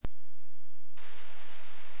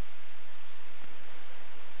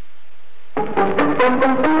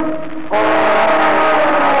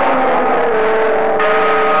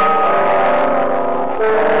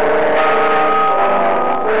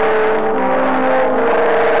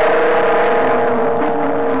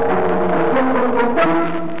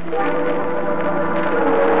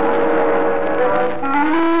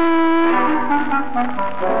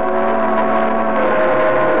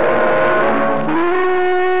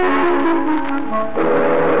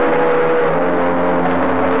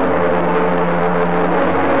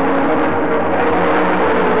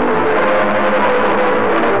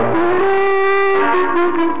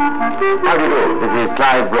How do you do? This is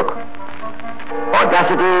Clive Brooke.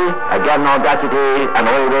 Audacity, again audacity, and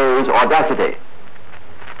always audacity.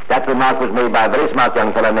 That remark was made by a very smart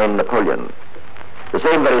young fellow named Napoleon. The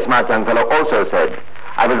same very smart young fellow also said,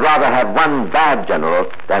 I would rather have one bad general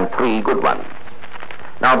than 3 good ones.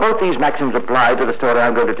 Now, both these maxims apply to the story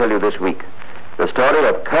I'm going to tell you this week. The story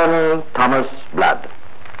of Colonel Thomas Blood.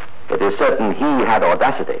 It is certain he had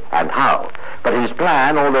audacity, and how. But his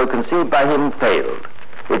plan, although conceived by him, failed.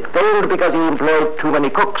 It failed because he employed too many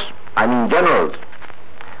cooks. I mean generals.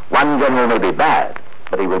 One general may be bad,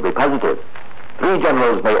 but he will be positive. 3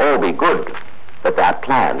 generals may all be good, but their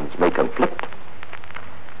plans may conflict.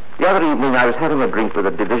 The other evening I was having a drink with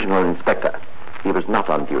a divisional inspector. He was not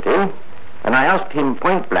on duty, and I asked him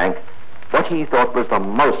point blank what he thought was the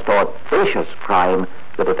most audacious crime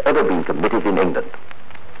that had ever been committed in England.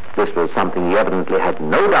 This was something he evidently had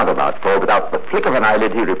no doubt about, for without the flick of an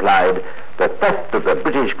eyelid he replied, the theft of the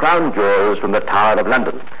British Crown jewels from the Tower of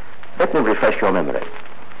London. Let me refresh your memory.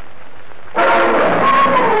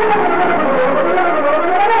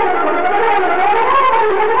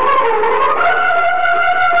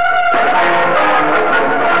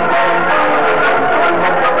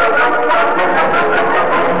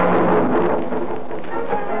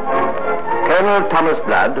 Colonel Thomas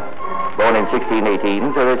Blood, born in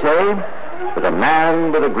 1618, so they say, was a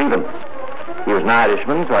man with a grievance. He was an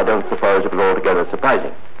Irishman, so I don't suppose it was altogether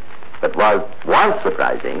surprising. But was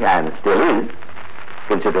surprising, and still is,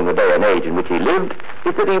 considering the day and age in which he lived,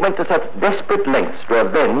 is that he went to such desperate lengths to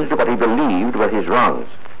avenge what he believed were his wrongs,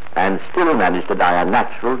 and still managed to die a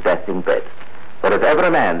natural death in bed. For if ever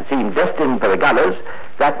a man seemed destined for the gallows,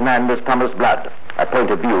 that man was Thomas Blood, a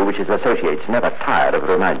point of view which his associates never tired of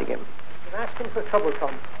reminding him. You're asking for trouble,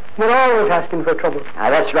 Tom. You're always asking for trouble.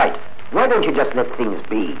 That's right. Why don't you just let things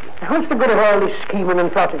be? What's the good of all this scheming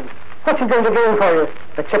and plotting? What's he going to gain for you,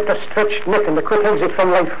 except a stretched neck and a quick exit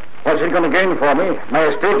from life? What's it going to gain for me? My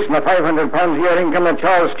estates and the £500 a year income that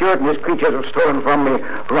Charles Stuart and his creatures have stolen from me.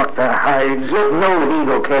 Rot their hides. You've no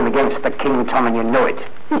legal claim against the king, Tom, and you know it.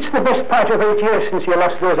 It's the best part of 8 years since you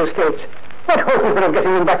lost those estates. What hope is there of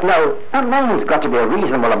getting them back now? A man's got to be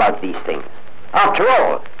reasonable about these things. After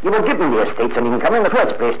all, you were given the estates and income in the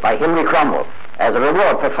first place by Henry Cromwell as a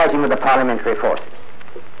reward for fighting with the parliamentary forces.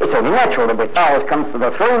 It's only natural that when Charles comes to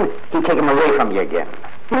the throne, he'd take him away from you again.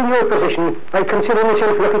 In your position, I consider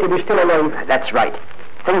myself lucky to be still alive. That's right.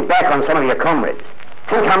 Think back on some of your comrades.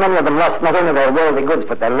 Think how many of them lost not only their worldly goods,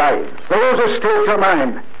 but their lives. Those estates are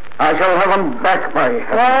mine. I shall have them back by heaven.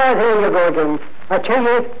 Ah, there you go again. I tell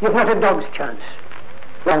you, you've not a dog's chance.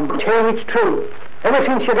 I'm telling it's true. Ever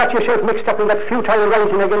since you got yourself mixed up in that futile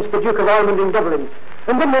rising against the Duke of Ormond in Dublin,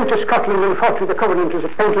 and then went to Scotland and fought with the Covenanters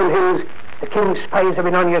at Pentland Hills, the king's spies have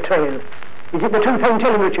been on your trail. Is it the truth I'm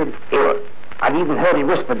telling, Richard? Here, I've even heard it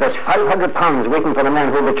whispered there's £500 waiting for the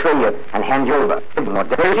man who'll betray you and hand you over.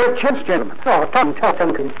 There's your chance, gentlemen. Oh, Tom,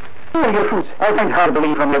 Duncan. Here are your fruits. I find hard to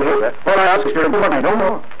believe from your letter. All I ask is to remember what I don't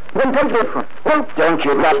know. Then tell me from. Well, don't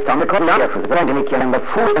you last on the corner for going to make you the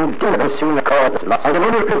fool and dinner as soon as the cause is lost. I can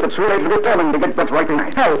only feel that so late determined to get what's right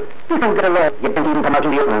behind. How? You can get a law. You didn't even come out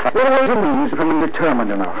in the open. There are ways and means if I'm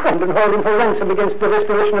determined enough. And holding for ransom against the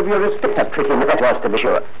restoration of your estate. That's pretty enough that was, to be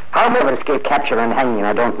sure. How may have escaped capture and hanging,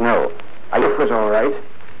 I don't know. It was all right.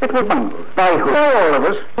 It was bungled. By who? By all of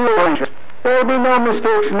us. No interest. There'll be no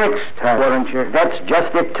mistakes next time, weren't you? That's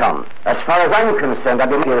just it, Tom. As far as I'm concerned, I'd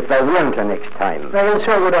be here if there weren't a next time. Well, and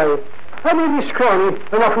so would I. I may be scrawny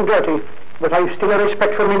and often dirty, but I've still a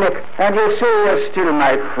respect for my neck. And you say you're still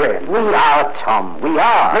my friend. We are, Tom. We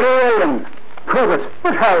are. Very well, then. Prove it.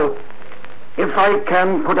 But how? If I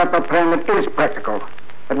can put up a plan that is practical,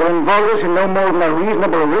 that will involve us in no more than a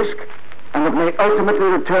reasonable risk, and that may ultimately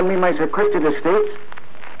return me my sequestered estates,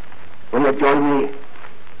 will you join me?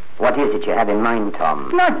 What is it you have in mind,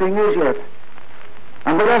 Tom? Nothing as yet.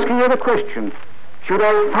 I'm but asking you the question. Should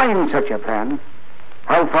I find such a plan,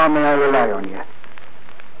 how far may I rely on you?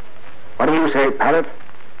 What do you say, Parrot?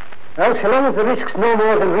 Well, so long as the risk's no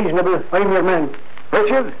more than reasonable, I'm your man.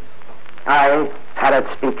 Richard? Aye,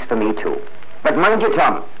 Parrot speaks for me too. But mind you,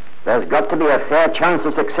 Tom, There's got to be a fair chance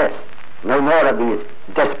of success. No more of these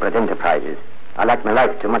desperate enterprises. I like my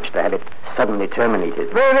life too much to have it suddenly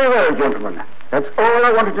terminated. Very well, gentlemen. That's all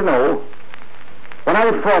I wanted to know. When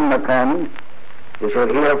I form the plan, you shall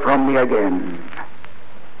hear from me again.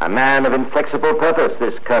 A man of inflexible purpose,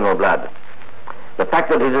 this Colonel Blood. The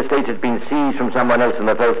fact that his estate had been seized from someone else in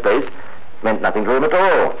the first place meant nothing to him at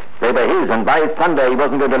all. They were his, and by thunder he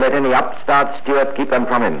wasn't going to let any upstart steward keep them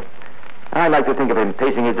from him. I like to think of him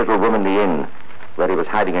pacing his little room in the inn, where he was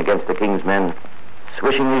hiding against the king's men,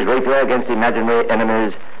 swishing his rapier against imaginary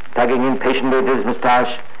enemies, tugging impatiently at his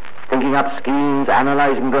moustache, thinking up schemes,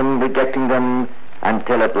 analyzing them, rejecting them,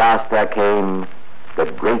 until at last there came the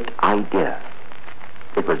great idea.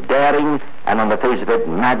 It was daring, and on the face of it,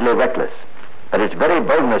 madly reckless. But its very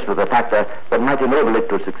boldness was a factor that might enable it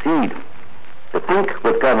to succeed. To think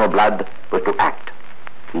with Colonel Blood was to act.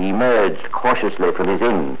 He emerged cautiously from his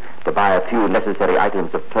inn to buy a few necessary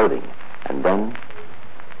items of clothing. And then...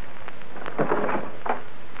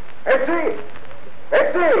 Betsy!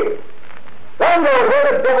 Betsy! Down there, where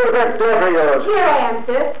the devil is that daughter of yours? Here I am,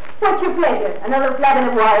 sir. What's your pleasure? Another flagon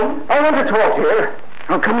of wine? I want to talk to you.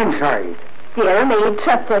 Now come inside. Dear me,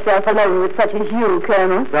 trust yourself alone with such as you,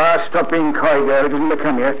 Colonel. Ah, stop being coy, girl. It isn't to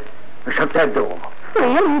come here. Now shut that door. Free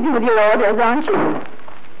and easy with your orders, aren't you?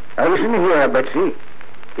 Now listen here, Betsy.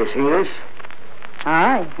 You see this?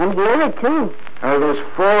 Aye, and hear it too. Now there's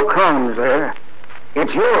 4 crowns there.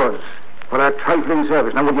 It's yours for that trifling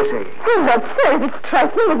service. Now what do you say? Oh, that service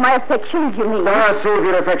trifling with my affections, you mean? Ah, save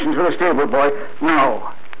your affections for the stable boy.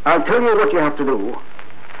 Now, I'll tell you what you have to do.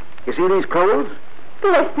 You see these clothes?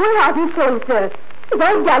 Bless my heart and soul, sir. Is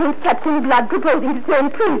our gallant Captain Blood proposing to turn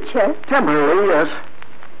preacher? Temporarily, yes.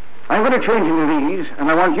 I'm going to change into these, and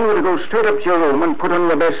I want you to go straight up to your room and put on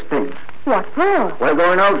your best things. What for? We're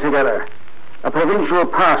going out together. A provincial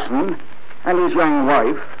parson and his young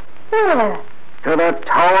wife. Where? To the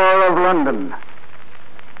Tower of London.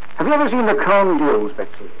 Have you ever seen the Crown Jewels,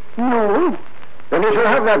 Betsy? No. Then you shall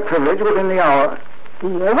have that privilege within the hour.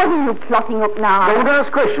 Dear, what are you plotting up now? Don't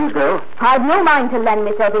ask questions, girl. I've no mind to land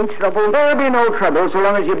myself in trouble. There'll be no trouble so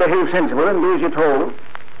long as you behave sensible and do as you're told.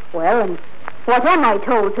 Well, and what am I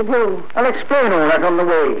told to do? I'll explain all that on the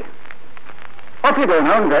way. Off you go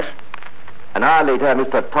now, Invest. An hour later,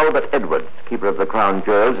 Mr. Talbot Edwards, keeper of the Crown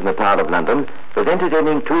Jewels in the Tower of London, was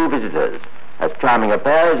entertaining 2 visitors, as charming a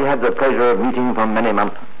pair as he had the pleasure of meeting for many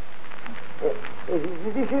months.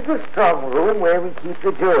 This is the strong room where we keep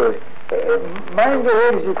the jewels. Mind your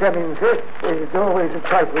head as you come in, sir. The doorway's a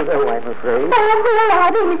trifle low, I'm afraid. Oh, where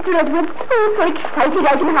are they, Mr. Edwards? Oh, so excited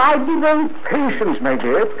I can hardly wait. Patience, my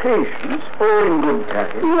dear, patience. All in good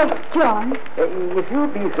time. Yes, John. If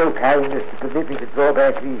you'd be so kind as to permit me to draw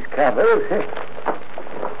back these covers.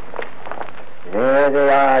 There they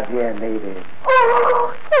are, dear lady.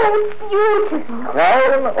 Oh, so beautiful.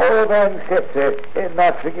 Crown, orb, and sceptre.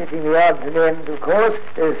 Not forgetting the odds and ends, of course,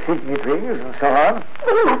 signet rings and so on.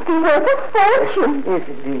 They must be worth a fortune. Yes,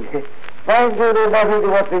 indeed. Mind you, they're not into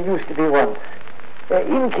what they used to be once.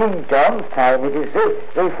 In King John's time, it is said,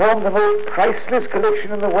 they formed the most priceless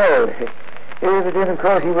collection in the world. But then, of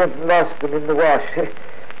course, he went and lost them in the wash.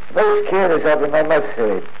 Most careless of them, I must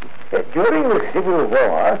say. During the Civil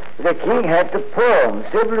War, the king had to pawn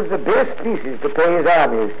several of the best pieces to pay his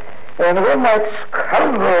armies. And when that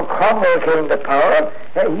scoundrel Cromwell came to power,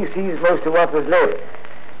 he seized most of what was left.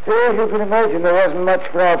 So as you can imagine, there wasn't much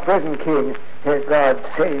for our present king. God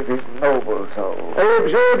save his noble soul. I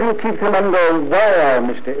observe you keep him under wire,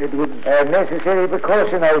 Mr. Edwards. A necessary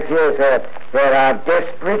precaution, I fear, sir. There are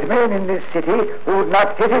desperate men in this city who would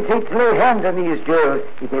not hesitate to lay hands on these jewels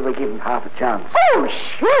if they were given half a chance. Oh,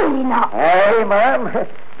 surely not. Aye, ma'am.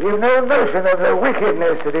 You've no notion of the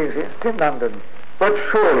wickedness that exists in London. But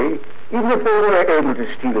surely, even if they were able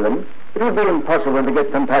to steal them, it would be impossible to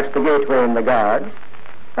get them past the gateway and the guards.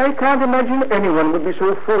 I can't imagine anyone would be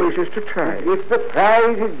so foolish as to try. If the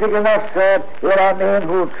prize is big enough, sir, there are men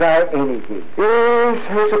who'll try anything. Yes,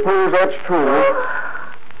 I suppose that's true.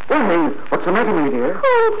 Well, hey, what's the matter, my dear?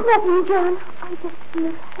 Oh, it's nothing, John. I just feel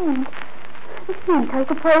his hand. The feet, I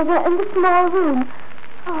suppose, are in the small room.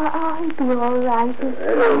 I'll be all right.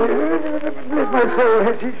 Bless my soul,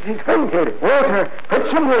 she's fainted. Water!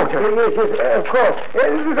 Fetch some water! Yes, of course.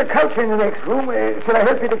 There's a couch in the next room. Shall I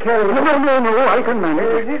help you to carry it? No, I can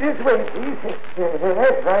manage. This way, please.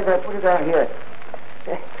 That's right, I'll put it down here.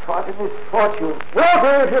 What a misfortune.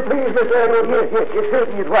 Water, if you please, Mr. Edward. Yes,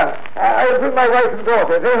 certainly at once. I'll bring my wife and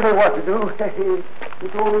daughter. They'll know what to do.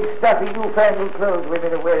 It's all these stuffy, newfangled clothes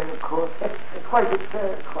women are wearing, of course. Quite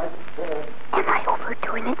absurd, quite absurd. Am I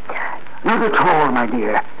overdoing it, sir? Not at all, my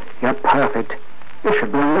dear. You're perfect. You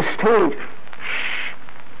should be on the stage. Shh.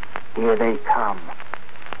 Here they come.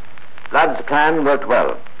 Blood's plan worked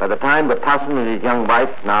well. By the time the parson and his young wife,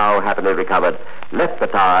 now happily recovered, left the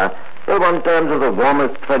tower, they were on terms of the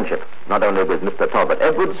warmest friendship, not only with Mr. Talbot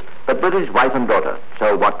Edwards, but with his wife and daughter.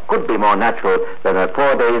 So what could be more natural than that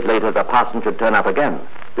 4 days later the parson should turn up again,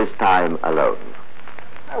 this time alone?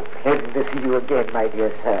 How pleasant to see you again, my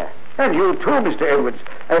dear sir. And you too, Mr. Edwards.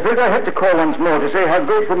 I felt I had to call once more to say how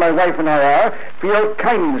grateful my wife and I are for your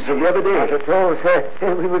kindness of the other day. Not at all, sir.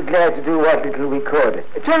 We were glad to do what little we could.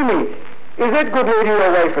 Tell me, is that good lady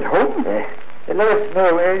your wife at home? Let us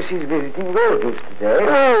know she's visiting relatives today.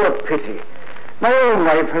 Oh, a pity. My own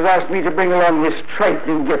wife has asked me to bring along this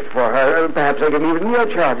trifling gift for her. Perhaps I can leave it in your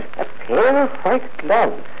charge. A pair of white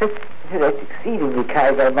gloves. That's exceedingly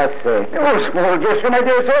kind, I must say. Oh, small gesture, my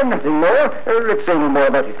dear sir, nothing more. Let's say no more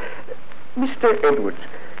about it. Mr. Edwards,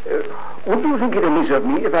 would you think it amiss of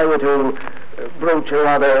me if I were to broach a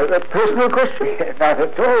rather personal question? Not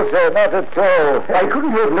at all, sir, not at all. I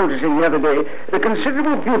couldn't help noticing the other day the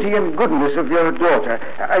considerable beauty and goodness of your daughter.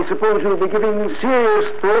 I suppose you'll be giving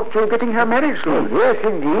serious thought to getting her married soon. Yes,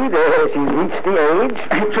 indeed. She's reached the age.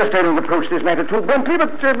 I trust I don't approach this matter too bluntly,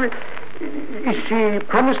 but is she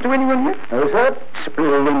promised to anyone yet? No, sir.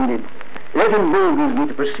 Splendid. That emboldens me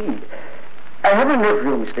to proceed. I have a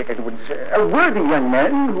nephew, Mr. Edwards, a worthy young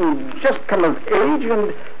man who's just come of age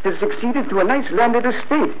and has succeeded to a nice landed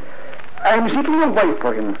estate. I'm seeking a wife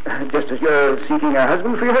for him, just as you're seeking a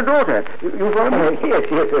husband for your daughter. You follow me? Yes,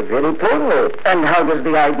 very plainly. And how does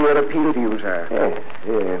the idea appeal to you, sir?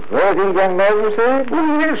 Yes, worthy young man, you say?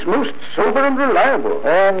 Oh, yes, most sober and reliable.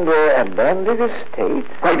 And a landed estate?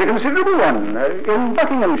 Quite a considerable one, in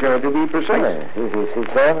Buckinghamshire, to be precise.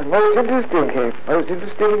 It's most interesting, most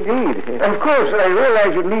interesting indeed. Of course, I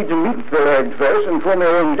realize you need to meet the lad first and form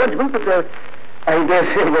your own judgment, but I dare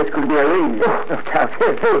say that could be arranged.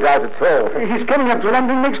 Oh, no doubt at all. He's coming up to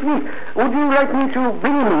London next week. Would you like me to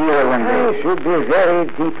bring him here one day? I should be very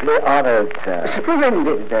deeply honored, sir.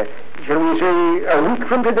 Splendid. Shall we say a week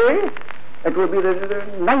from today? It will be the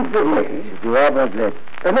 9th of May. You honored,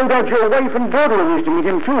 no doubt your wife and daughter will wish to meet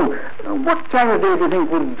him, too. What time of day do you think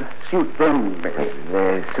would suit them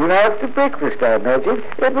better? Soon after breakfast, I imagine.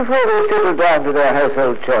 Before they settle down to their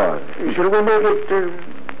household chores. Shall we make it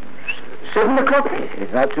 7 o'clock?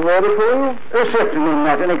 It's not too early for you? Certainly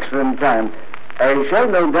not. An excellent time. I shall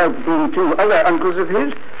no doubt bring 2 other uncles of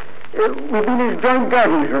his. We've been his joint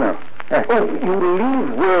guardians, you know. Oh, you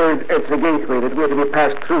leave word at the gateway that we're to be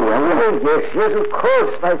passed through, yes, of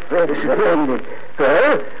course, my friend. Splendid.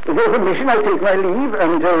 Well, with your permission, I'll take my leave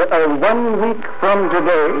until 1 week from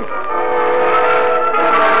today.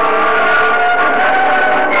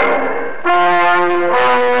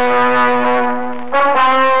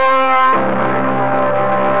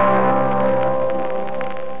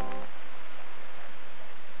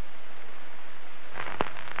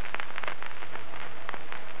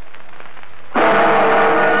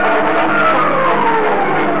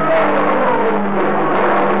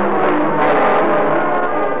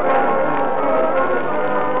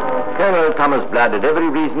 Thomas Blood had every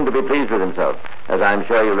reason to be pleased with himself, as I'm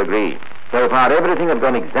sure you'll agree. So far, everything had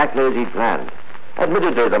gone exactly as he'd planned.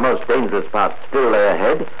 Admittedly, the most dangerous part still lay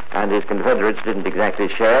ahead, and his confederates didn't exactly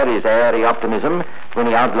share his airy optimism when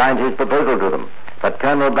he outlined his proposal to them. But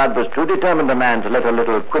Colonel Blood was too determined a man to let a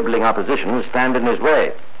little quibbling opposition stand in his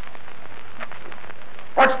way.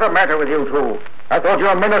 What's the matter with you two? I thought you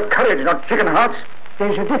were men of courage, not chicken hearts.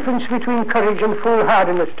 There's a difference between courage and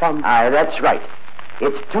foolhardiness, Tom. Aye, that's right.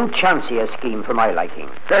 It's too chancy a scheme for my liking.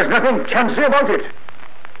 There's nothing chancy about it.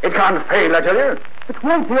 It can't fail, I tell you. But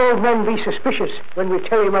won't the old man be suspicious when we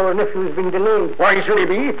tell him our nephew's been delayed? Why should he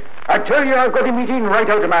be? I tell you, I've got him eating right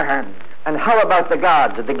out of my hand. And how about the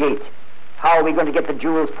guards at the gate? How are we going to get the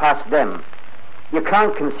jewels past them? You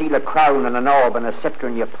can't conceal a crown and an orb and a scepter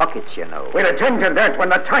in your pockets, you know. We'll attend to that when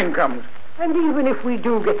the time comes. And even if we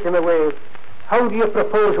do get them away, how do you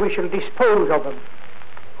propose we shall dispose of them?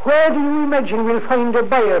 Where do you imagine we'll find a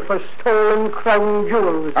buyer for stolen crown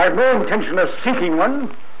jewels? I've no intention of seeking one.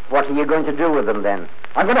 What are you going to do with them, then?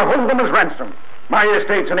 I'm going to hold them as ransom. My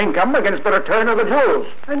estate's an income against the return of the jewels.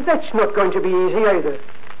 And that's not going to be easy either.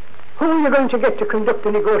 Who are you going to get to conduct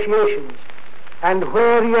the negotiations? And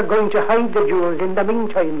where are you going to hide the jewels in the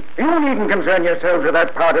meantime? You needn't concern yourselves with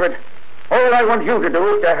that part of it. All I want you to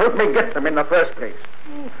do is to help me get them in the first place.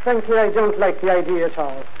 Frankly, I don't like the idea at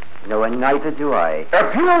all. No, and neither do I.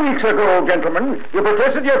 A few weeks ago, gentlemen, you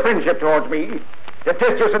protested your friendship towards me. To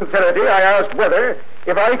test your sincerity, I asked whether,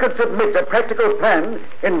 if I could submit a practical plan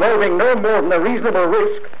involving no more than a reasonable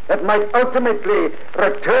risk that might ultimately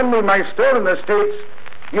return me my stolen estates,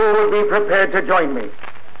 you would be prepared to join me.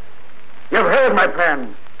 You've heard my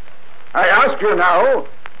plan. I ask you now,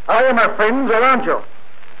 are you my friends or aren't you?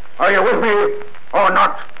 Are you with me or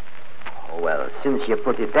not? Oh, well, since you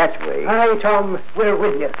put it that way... Aye, Tom, we're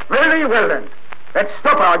with you. Really? Well then, let's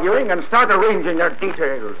stop arguing and start arranging your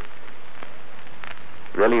details.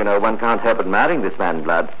 Really, you know, one can't help admiring this man,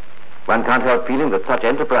 Blood. One can't help feeling that such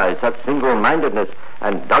enterprise, such single-mindedness,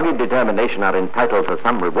 and dogged determination are entitled to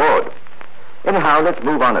some reward. Anyhow, let's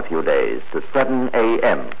move on a few days to 7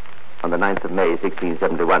 a.m. on the 9th of May,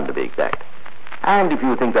 1671, to be exact. And if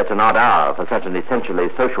you think that's an odd hour for such an essentially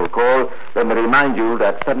social call, let me remind you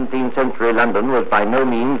that 17th century London was by no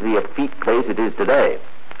means the effete place it is today.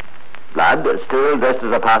 Blood, still dressed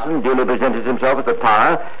as a parson, duly presented himself at the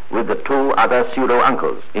tower with the two other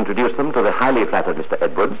pseudo-uncles, introduced them to the highly flattered Mr.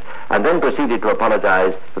 Edwards, and then proceeded to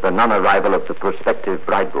apologize for the non-arrival of the prospective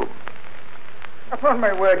bridegroom. Upon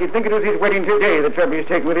my word, you'd think it was his wedding today, the trouble he's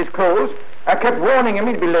taken with his clothes. I kept warning him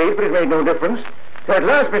he'd be late, but it made no difference. So at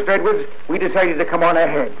last, Mr. Edwards, we decided to come on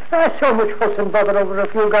ahead. So much fuss and bother over a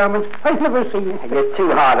few garments. I've never seen. You're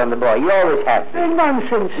too hard on the boy. You always have been.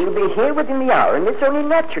 Nonsense. He'll be here within the hour, and it's only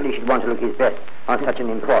natural he should want to look his best on such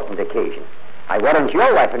an important occasion. I warrant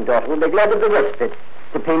your wife and daughter will be glad of the respite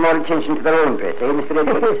to pay more attention to their own dress, eh, Mr.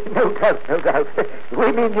 Edwards? No doubt, no doubt.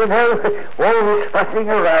 Women, you know, always fussing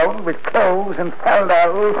around with clothes and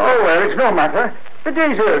faldals. Oh, well, it's no matter. The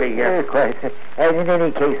day's early here. Quite. And in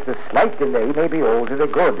any case, the slight delay may be all to the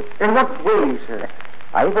good. In what way, sir?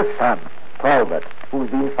 I've a son, Talbot,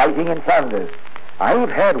 who's been fighting in Flanders.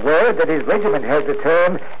 I've had word that his regiment has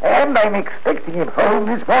returned, and I'm expecting him home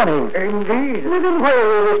this morning. Indeed. Well, then why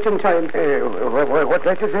are we wasting time? What's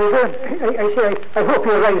that to say, sir? I say, I hope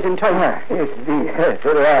you arrive in time. Yes, indeed.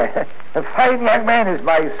 So do I. A fine young man is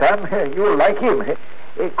my son. You'll like him.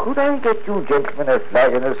 Could I get you gentlemen a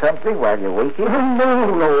flagon or something while you're waiting?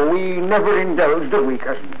 No, we never indulge, do we,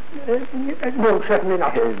 cousin? No, certainly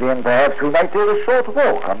not. Then perhaps we might take a short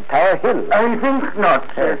walk on Tower Hill. I think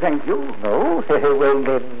not, sir, thank you. No? Well,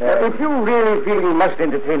 then... if you really feel you must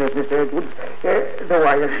entertain us, Mr. Edwards, though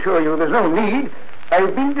I assure you there's no need,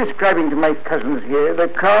 I've been describing to my cousins here the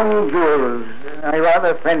crown jewels. I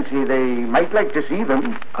rather fancy they might like to see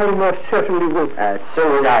them. I most certainly would. So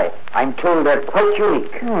would I. I'm told they're quite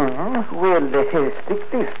unique. Well,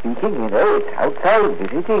 strictly speaking, you know, it's outside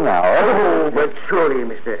visiting hour. Oh, but surely,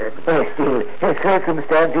 Mr. Edwards. Still,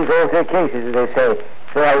 circumstances alter cases, as they say.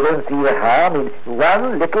 So I don't see the harm in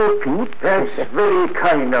one little peep. That's very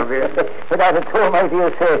kind of you. But not at all, my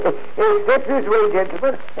dear sir. Step this way,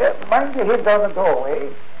 gentlemen. Mind your heads on the doorway.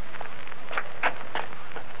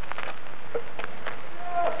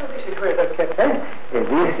 This is where they're kept, eh?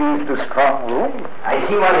 This is the strong room. I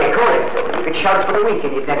see why they call it so. If it shouts for the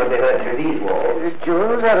weekend, you'd never be heard through these walls. The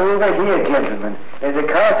jewels are over here, gentlemen. The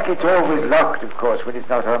casket's always locked, of course, when it's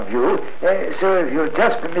not on view. So if you'll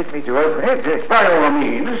just permit me to open it... by all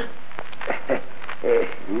means. The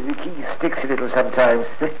key sticks a little sometimes.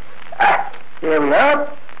 Here we are.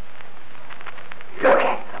 Look at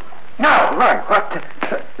them. Now, right, what...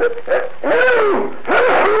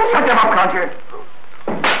 Shut them up, can't you?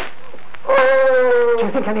 Oh! Do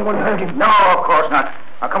you think anyone heard him? No, of course not.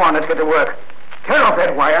 Now, come on, let's get to work. Tear off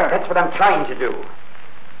that wire. That's what I'm trying to do.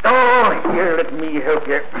 Oh, here, let me help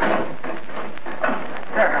you.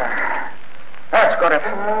 That's got it.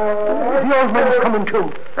 The old man's coming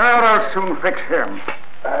too. Well, I'll soon fix him.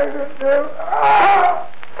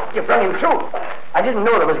 You brought him through. I didn't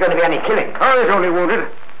know there was going to be any killing. Oh, he's only wounded.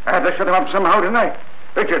 I had to shut him up somehow, didn't I?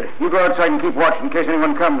 Richard, you go outside and keep watch in case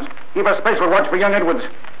anyone comes. Keep a special watch for young Edwards.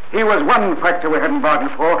 He was one factor we hadn't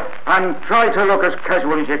bargained for, and try to look as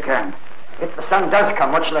casual as you can. If the sun does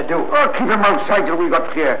come, what shall I do? Oh, keep him outside till we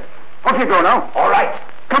got clear. Off you go now. All right.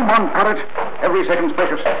 Come on, Parrot. Every second's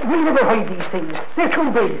precious. We never hide these things. They're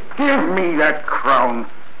too big. Give me that crown.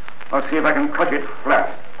 I'll see if I can crush it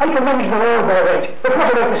flat. I can manage the road all right. But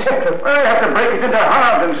what about the scepter? I have to break it into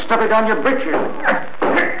halves and stuff it down your breeches.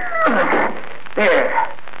 There.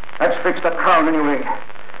 That's fixed the crown anyway.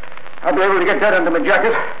 I'll be able to get that under my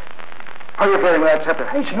jacket. How are you feeling with that scepter?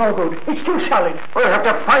 It's no good. It's too solid. We'll have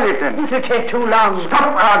to fight it then. It'll take too long.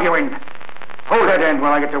 Stop arguing. Hold that end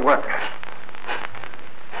while I get to work.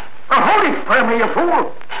 Now hold it firmly, you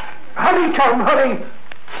fool. Hurry, Tom, hurry.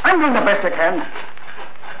 I'm doing the best I can.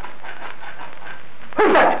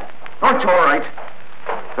 Who's that? Oh, it's all right.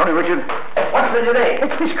 Tony, Richard. What's the delay?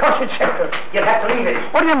 It's this cursed scepter. You'll have to leave it.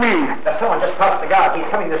 What do you mean? There's someone just past the guard. He's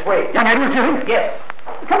coming this way. Young Edwards, you think? Yes.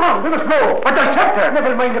 Come on, let us go. But the scepter!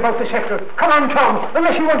 Never mind about the scepter. Come on, Tom,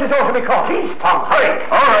 unless you want us all to be caught. Please, Tom, hurry.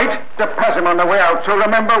 All right, to pass him on the way out. So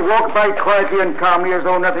remember, walk by quietly and calmly as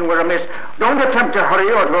though nothing were amiss. Don't attempt to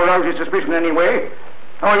hurry or to arouse his suspicion in any way.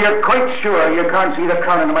 Oh, you're quite sure you can't see the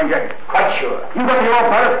crown in my jacket? Quite sure. You got your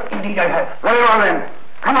part? Indeed I have. Very well then.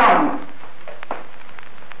 Come on.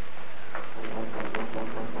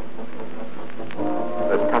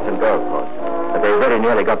 It was touch and go, of course, but they very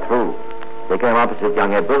nearly got through. They came opposite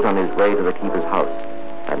young Edwards on his way to the keeper's house,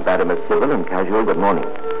 and bade him a civil and casual good morning.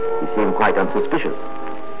 He seemed quite unsuspicious.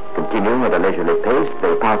 Continuing at a leisurely pace,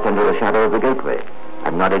 they passed under the shadow of the gateway,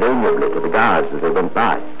 and nodded amiably to the guards as they went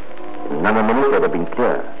by. In another minute they'd have been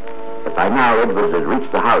clear. But by now Edwards had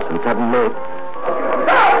reached the house, and suddenly...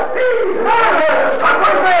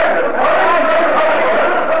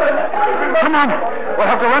 Come on. We'll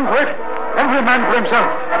have to run for it. Every man for himself.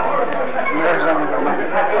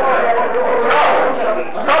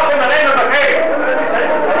 Stop in the name of the king!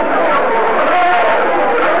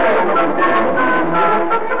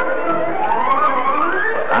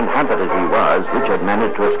 Unhampered as he was, Richard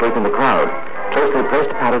managed to escape in the crowd. Closely pressed,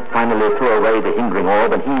 Parrott finally threw away the hindering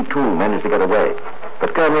orb, and he too managed to get away.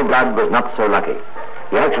 But Colonel Blood was not so lucky.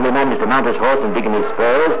 He actually managed to mount his horse and dig in his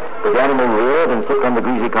spurs, but the animal reared and slipped on the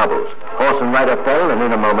greasy cobbles. Horse and rider fell, and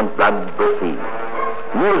in a moment Blood was seized.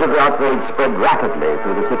 News of the outrage spread rapidly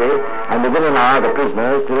through the city, and within an hour the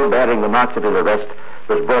prisoner, still bearing the marks of his arrest,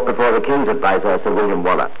 was brought before the King's advisor, Sir William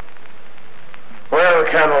Waller. Well,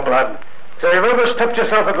 Colonel Blood, so you've overstepped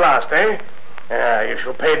yourself at last, eh? You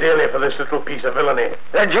shall pay dearly for this little piece of villainy.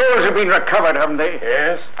 The jewels have been recovered, haven't they?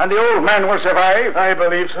 Yes. And the old man will survive? I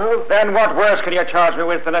believe so. Then what worse can you charge me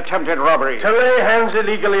with than attempted robbery? To lay hands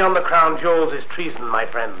illegally on the crown jewels is treason, my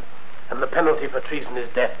friend. And the penalty for treason is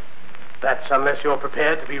death. That's unless you're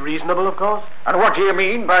prepared to be reasonable, of course. And what do you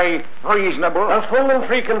mean by reasonable? A full and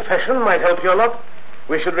free confession might help you a lot.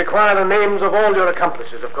 We should require the names of all your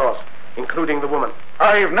accomplices, of course, including the woman.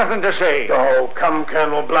 I've nothing to say. Oh, come,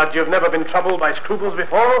 Colonel Blood. You've never been troubled by scruples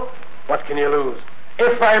before. What can you lose?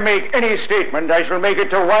 If I make any statement, I shall make it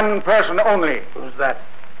to one person only. Who's that?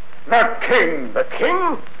 The King. The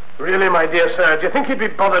King? Really, my dear sir, do you think he'd be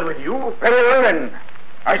bothered with you? Very well, then.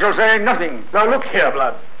 I shall say nothing. Now, look here,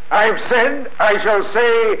 Blood. I've said I shall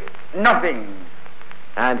say nothing.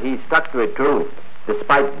 And he stuck to it, too,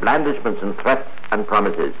 despite blandishments and threats and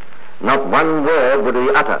promises. Not one word would he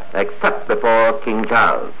utter, except before King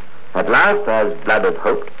Charles. At last, as Blood had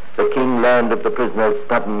hoped, the King learned of the prisoner's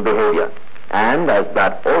stubborn behavior. And, as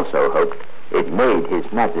Blood also hoped, it made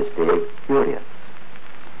His Majesty furious.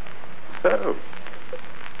 So,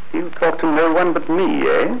 you talk to no one but me,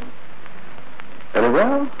 eh? Very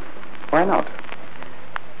well. Why not?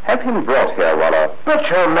 Have him brought here, Waller. But,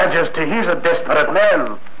 Your Majesty, he's a desperate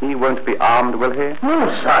man. He won't be armed, will he? No,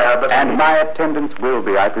 sire, but... And my attendants will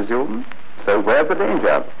be, I presume. So where's the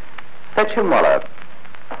danger? Fetch him, Waller.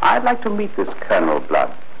 I'd like to meet this Colonel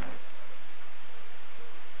Blood.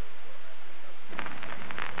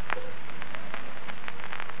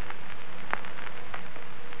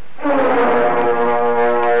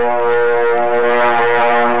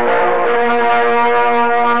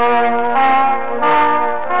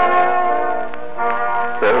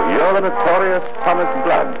 Notorious Thomas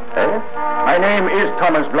Blood, eh? My name is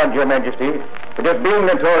Thomas Blood, Your Majesty. But if being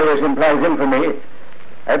notorious implies infamy,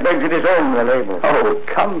 I beg to disown the label. Oh,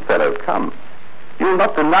 come, fellow, come. You'll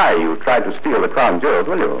not deny you tried to steal the crown jewels,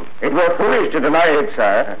 will you? It were foolish to deny it,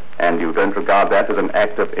 sire. And you don't regard that as an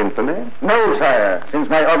act of infamy? No, sire, since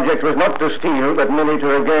my object was not to steal, but merely to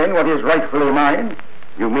regain what is rightfully mine.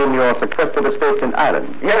 You mean your sequestered estates in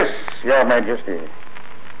Ireland? Yes, Your Majesty.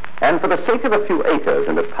 And for the sake of a few acres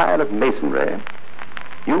and a pile of masonry,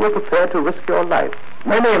 you were prepared to risk your life.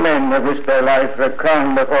 Many men have risked their life for a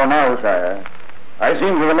crown before now, sire. I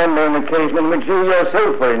seem to remember an occasion in which you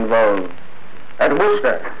yourself were involved. At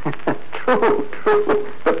Worcester. True.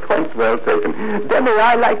 The point's well taken. Demi,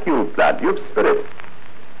 I like you, Blood. You've spirit.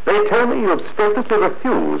 They tell me you have statelessly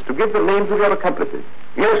refused to give the names of your accomplices.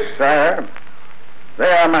 Yes, sire.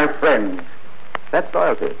 They are my friends. That's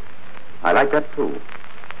loyalty. I like that, too.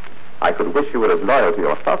 I could wish you were as loyal to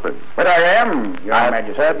your sovereign. But I am, Your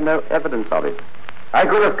Majesty. I've heard no evidence of it. I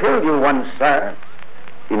could have killed you once, sire.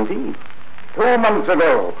 Indeed. 2 months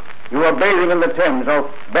ago, you were bathing in the Thames off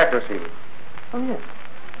Battersea. Oh, yes.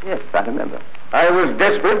 Yes, I remember. I was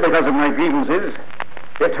desperate because of my grievances,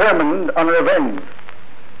 determined on revenge.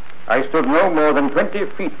 I stood no more than 20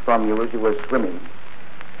 feet from you as you were swimming.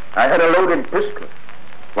 I had a loaded pistol.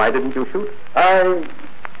 Why didn't you shoot? I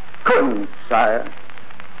couldn't, sire.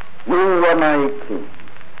 You were my king.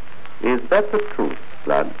 Is that the truth,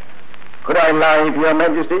 Blood? Could I lie to Your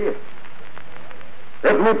Majesty?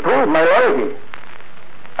 Let me prove my loyalty.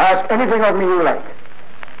 Ask anything of me you like.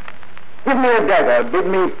 Give me a dagger. Bid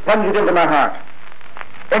me plunge it into my heart.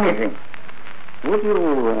 Anything. Would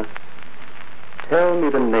you tell me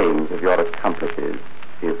the names of your accomplices,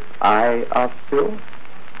 if I ask you?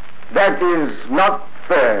 That is not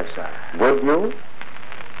fair, sir. Would you?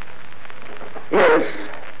 Yes,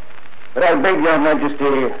 but I beg your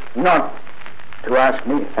majesty not to ask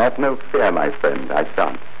me. Have no fear, my friend, I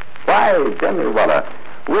shan't. Why, General Waller,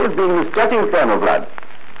 we've been misjudging Colonel Blood.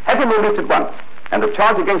 Have him released at once, and the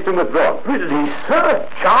charge against him withdrawn. Really, sir?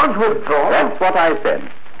 Charge withdrawn? That's what I said.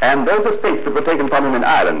 And those estates that were taken from him in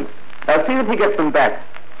Ireland, see that he gets them back,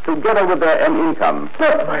 together with their income.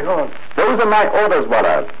 But, my lord. Those are my orders,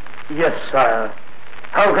 Waller. Yes, sire.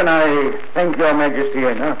 How can I thank your majesty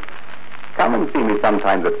enough? Come and see me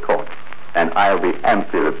sometimes at court, and I'll be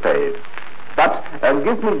amply repaid. But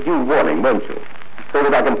give me due warning, won't you? So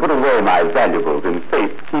that I can put away my valuables in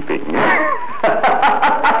safe keeping.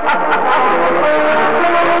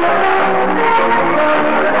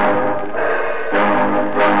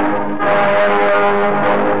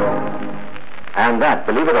 And that,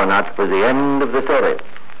 believe it or not, was the end of the story.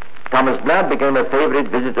 Thomas Blood became a favorite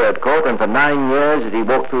visitor at court, and for 9 years, as he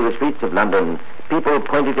walked through the streets of London, people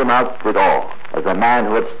pointed him out with awe as a man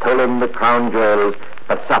who had stolen the crown jewels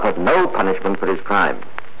but suffered no punishment for his crime.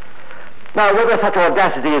 Now, whether such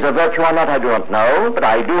audacity is a virtue or not, I do not know, but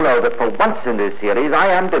I do know that for once in this series, I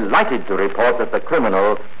am delighted to report that the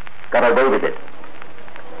criminal got away with it.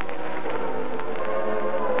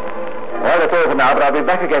 Well, that's all for now, but I'll be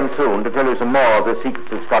back again soon to tell you some more of the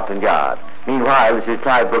secrets of Scotland Yard. Meanwhile, this is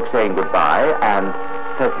Clive Brooks saying goodbye and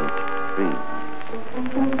pleasant dreams.